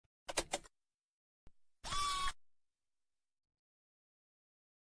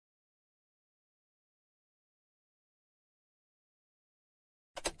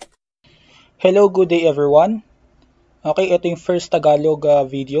Hello, good day everyone. Okay, ito yung first Tagalog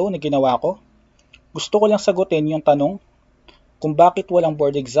video na ginawa ko. Gusto ko lang sagutin yung tanong kung bakit walang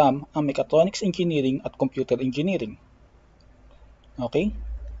board exam ang Mechatronics Engineering at Computer Engineering. Okay?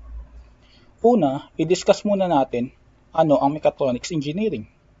 Una, i-discuss muna natin ano ang Mechatronics Engineering.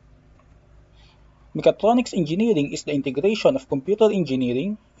 Mechatronics Engineering is the integration of computer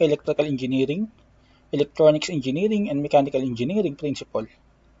engineering, electrical engineering, electronics engineering, and mechanical engineering principle.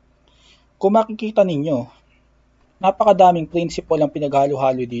 Kung makikita ninyo, napakadaming principle ang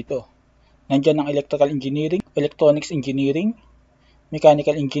pinaghalo-halo dito. Nandyan ang electrical engineering, electronics engineering,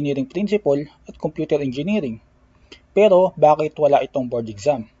 mechanical engineering principle, at computer engineering. Pero bakit wala itong board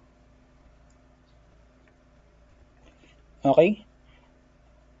exam? Okay?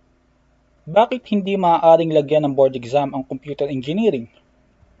 Bakit hindi maaaring lagyan ng board exam ang computer engineering?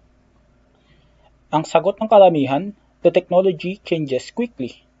 Ang sagot ng karamihan, the technology changes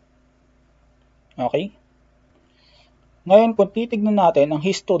quickly. Okay? Ngayon, kung titignan natin ang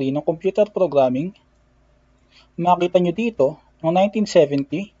history ng computer programming, makita nyo dito, noong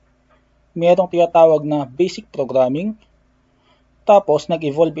 1970, mayroong tinatawag na basic programming, tapos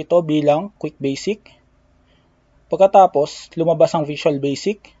nag-evolve ito bilang quick basic, pagkatapos lumabas ang visual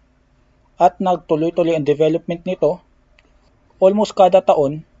basic, at nagtuloy-tuloy ang development nito, almost kada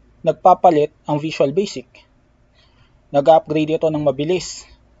taon, nagpapalit ang visual basic. Nag-upgrade ito ng mabilis.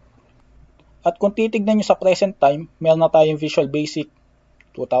 At kung titignan nyo sa present time, meron na tayong Visual Basic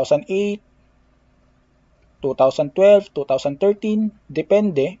 2008, 2012, 2013,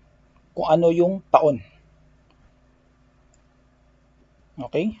 depende kung ano yung taon.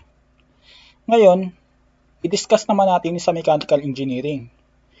 Okay? Ngayon, i-discuss naman natin sa mechanical engineering.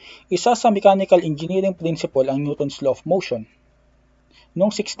 Isa sa mechanical engineering principle ang Newton's law of motion.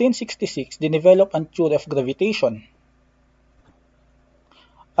 Noong 1666, dinevelop ang theory of gravitation.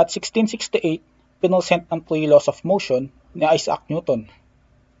 At 1668, pinresent ang three laws of motion ni Isaac Newton.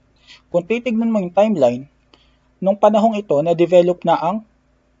 Kung titignan mo yung timeline, nung panahong ito na-develop na ang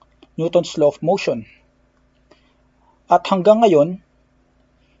Newton's law of motion. At hanggang ngayon,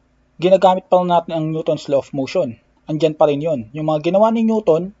 ginagamit pa rin natin ang Newton's law of motion. Andyan pa rin yun. Yung mga ginawa ni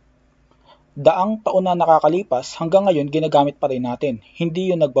Newton, daang taon na nakakalipas, hanggang ngayon ginagamit pa rin natin.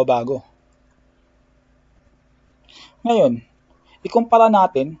 Hindi yun nagbabago. Ngayon, ikumpara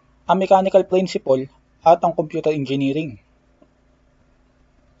natin ang mechanical principle at ang computer engineering.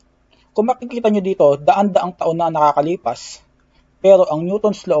 Kung makikita nyo dito, daan-daang taon na nakakalipas, pero ang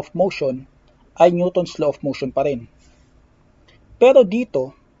Newton's law of motion ay Newton's law of motion pa rin. Pero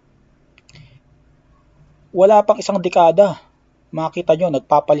dito, wala pang isang dekada, makikita nyo,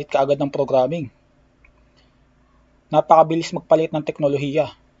 nagpapalit ka agad ng programming. Napakabilis magpalit ng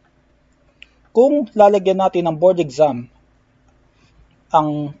teknolohiya. Kung lalagyan natin ng board exam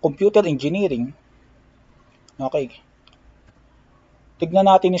ang computer engineering, okay, tignan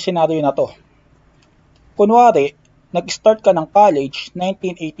natin yung scenario na to. Kunwari, nag-start ka ng college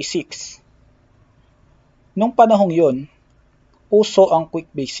 1986. Nung panahong yun, uso ang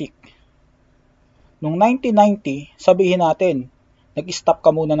quick basic. Nung 1990, sabihin natin, nag-stop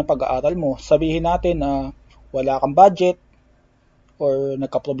ka muna ng pag-aaral mo. Sabihin natin na wala kang budget or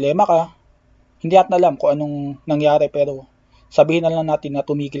nagka-problema ka. Hindi natin alam kung anong nangyari, pero sabihin na lang natin na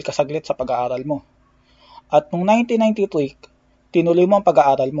tumigil ka saglit sa pag-aaral mo. At noong 1993, tinuloy mo ang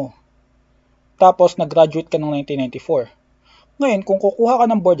pag-aaral mo. Tapos nag-graduate ka noong 1994. Ngayon, kung kukuha ka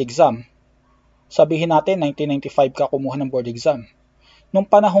ng board exam, sabihin natin 1995 ka kumuha ng board exam. Nung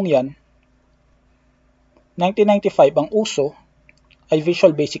panahong yan, 1995 ang uso ay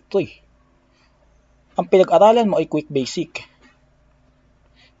Visual Basic 3. Ang pinag-aralan mo ay Quick Basic.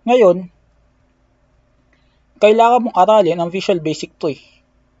 Ngayon, kailangan mong aralin ang Visual Basic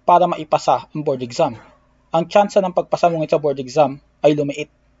 3 para maipasa ang board exam. Ang tsansa ng pagpasa mo sa board exam ay lumiit.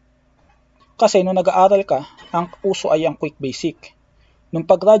 Kasi nung nag-aaral ka, ang uso ay ang Quick Basic. Nung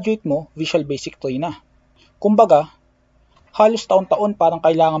pag-graduate mo, Visual Basic 3 na. Kumbaga, halos taon-taon parang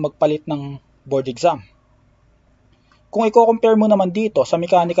kailangan magpalit ng board exam. Kung i-compare mo naman dito sa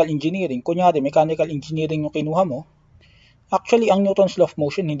mechanical engineering, kunyari mechanical engineering yung kinuha mo, actually ang Newton's law of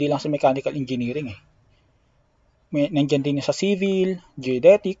motion hindi lang sa mechanical engineering Nandyan din sa civil,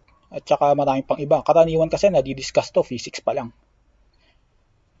 geodetic, at saka maraming pang iba. Karaniwan kasi nadidiscuss to, physics pa lang.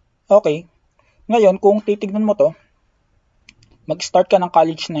 Okay, ngayon kung titignan mo to, mag-start ka ng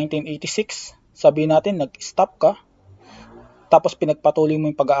college 1986, sabihin natin nag-stop ka, tapos pinagpatuloy mo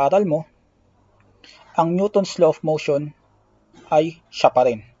yung pag-aaral mo, ang Newton's law of motion ay siya pa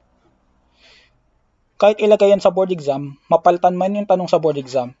rin. Kahit ilagay yan sa board exam, mapalitan man yung tanong sa board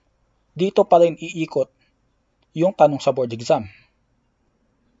exam, dito pa rin iikot yung tanong sa board exam.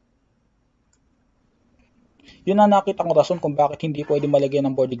 Yun na nakita kong rason kung bakit hindi pwede malagyan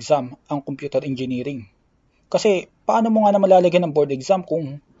ng board exam ang computer engineering. Kasi paano mo nga na malalagyan ng board exam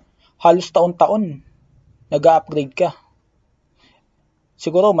kung halos taon-taon nag-upgrade ka?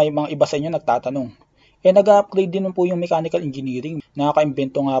 Siguro may mga iba sa inyo nagtatanong. Nag-upgrade din po yung mechanical engineering.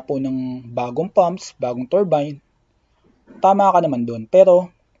 Nakaka-imbento nga po ng bagong pumps, bagong turbine. Tama ka naman doon.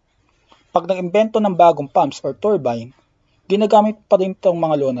 Pero pag nag-imbento ng bagong pumps or turbine, ginagamit pa rin itong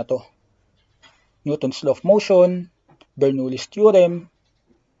mga law na to. Newton's law of motion, Bernoulli's theorem,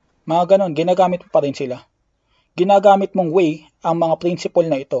 mga ganon, ginagamit pa rin sila. Ginagamit mong way ang mga principle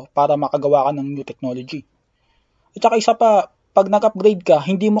na ito para makagawa ka ng new technology. At saka isa pa, pag nag-upgrade ka,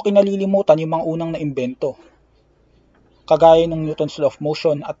 hindi mo kinalilimutan yung mga unang naimbento. Kagaya ng Newton's law of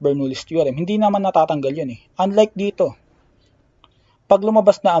motion at Bernoulli's theorem, hindi naman natatanggal yun eh. Unlike dito, pag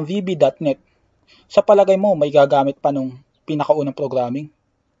lumabas na ang VB.NET, sa palagay mo may gagamit pa nung pinakaunang programming?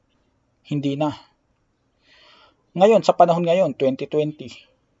 Hindi na. Ngayon, sa panahon ngayon, 2020,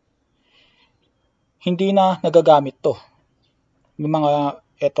 hindi na nagagamit to. Yung mga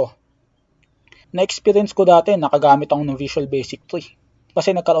eto. Na-experience ko dati, nakagamit ako ng Visual Basic 3.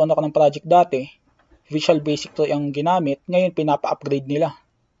 Kasi nagkaroon ako ng project dati, Visual Basic 3 ang ginamit, ngayon pinapa-upgrade nila.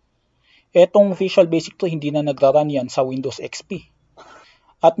 Etong Visual Basic 3, hindi na nagra-run yan sa Windows XP.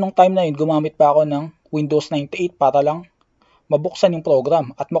 At nung time na yun, gumamit pa ako ng Windows 98 para lang mabuksan yung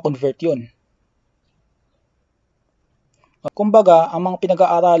program at ma-convert yun. Kumbaga, ang mga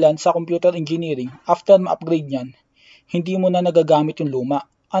pinag-aaralan sa computer engineering, after ma-upgrade yan, hindi mo na nagagamit yung luma.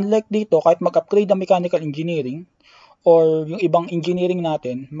 Unlike dito, kahit mag-upgrade ang mechanical engineering or yung ibang engineering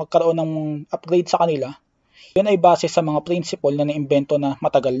natin, magkaroon ng upgrade sa kanila, yun ay base sa mga principle na naimbento na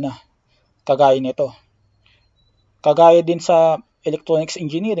matagal na. Kagaya nito. Kagaya din sa electronics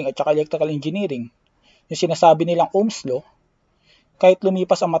engineering at saka electrical engineering, yung sinasabi nilang Ohm's law, kahit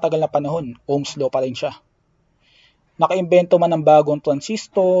lumipas ang matagal na panahon, Ohm's law pa rin siya. Nakaimbento man ng bagong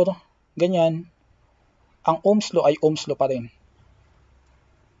transistor, ganyan, ang Ohm's law ay Ohm's law pa rin.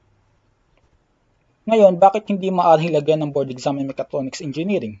 Ngayon, bakit hindi maaring lagyan ng board exam in Mechatronics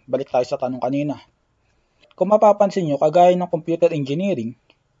Engineering? Balik tayo sa tanong kanina. Kung mapapansin nyo, kagaya ng computer engineering,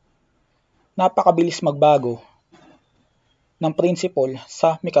 napakabilis magbago ng principle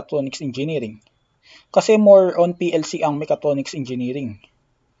sa Mechatronics Engineering. Kasi more on PLC ang Mechatronics Engineering.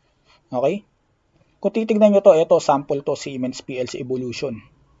 Okay? Kung titignan nyo to, ito, sample to, Siemens PLC Evolution.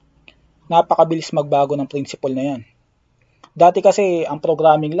 Napakabilis magbago ng principle na yan. Dati kasi, ang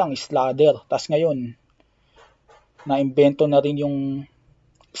programming lang is ladder. Tas ngayon, na-invento na rin yung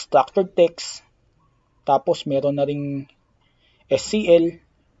structured text. Tapos, meron na rin SCL.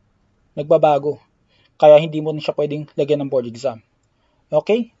 Nagbabago. Kaya hindi mo na siya pwedeng lagyan ng board exam.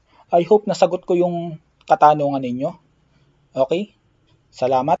 Okay? I hope nasagot ko yung katanungan ninyo. Okay?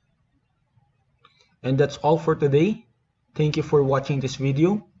 Salamat. And that's all for today. Thank you for watching this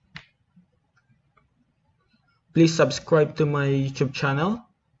video. Please subscribe to my YouTube channel.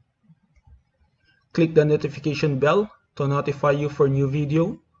 Click the notification bell to notify you for new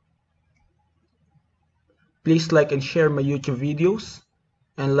video. Please like and share my YouTube videos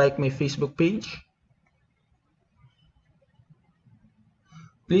and like my Facebook page.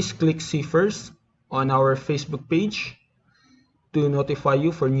 Please click see first on our Facebook page to notify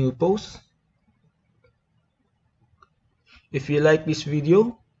you for new posts. If you like this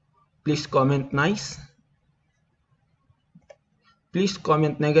video, please comment nice. Please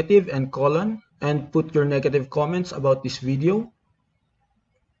comment negative and colon and put your negative comments about this video.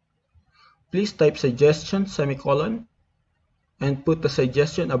 Please type suggestion semicolon and put the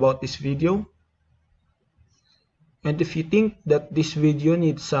suggestion about this video. And if you think that this video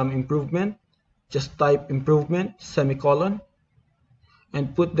needs some improvement, just type improvement semicolon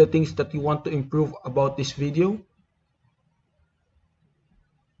and put the things that you want to improve about this video.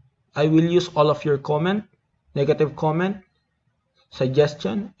 I will use all of your comment, negative comment,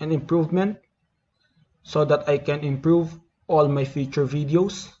 suggestion, and improvement so that I can improve all my future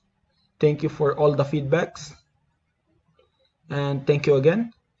videos. Thank you for all the feedbacks. And thank you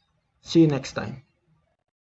again. See you next time.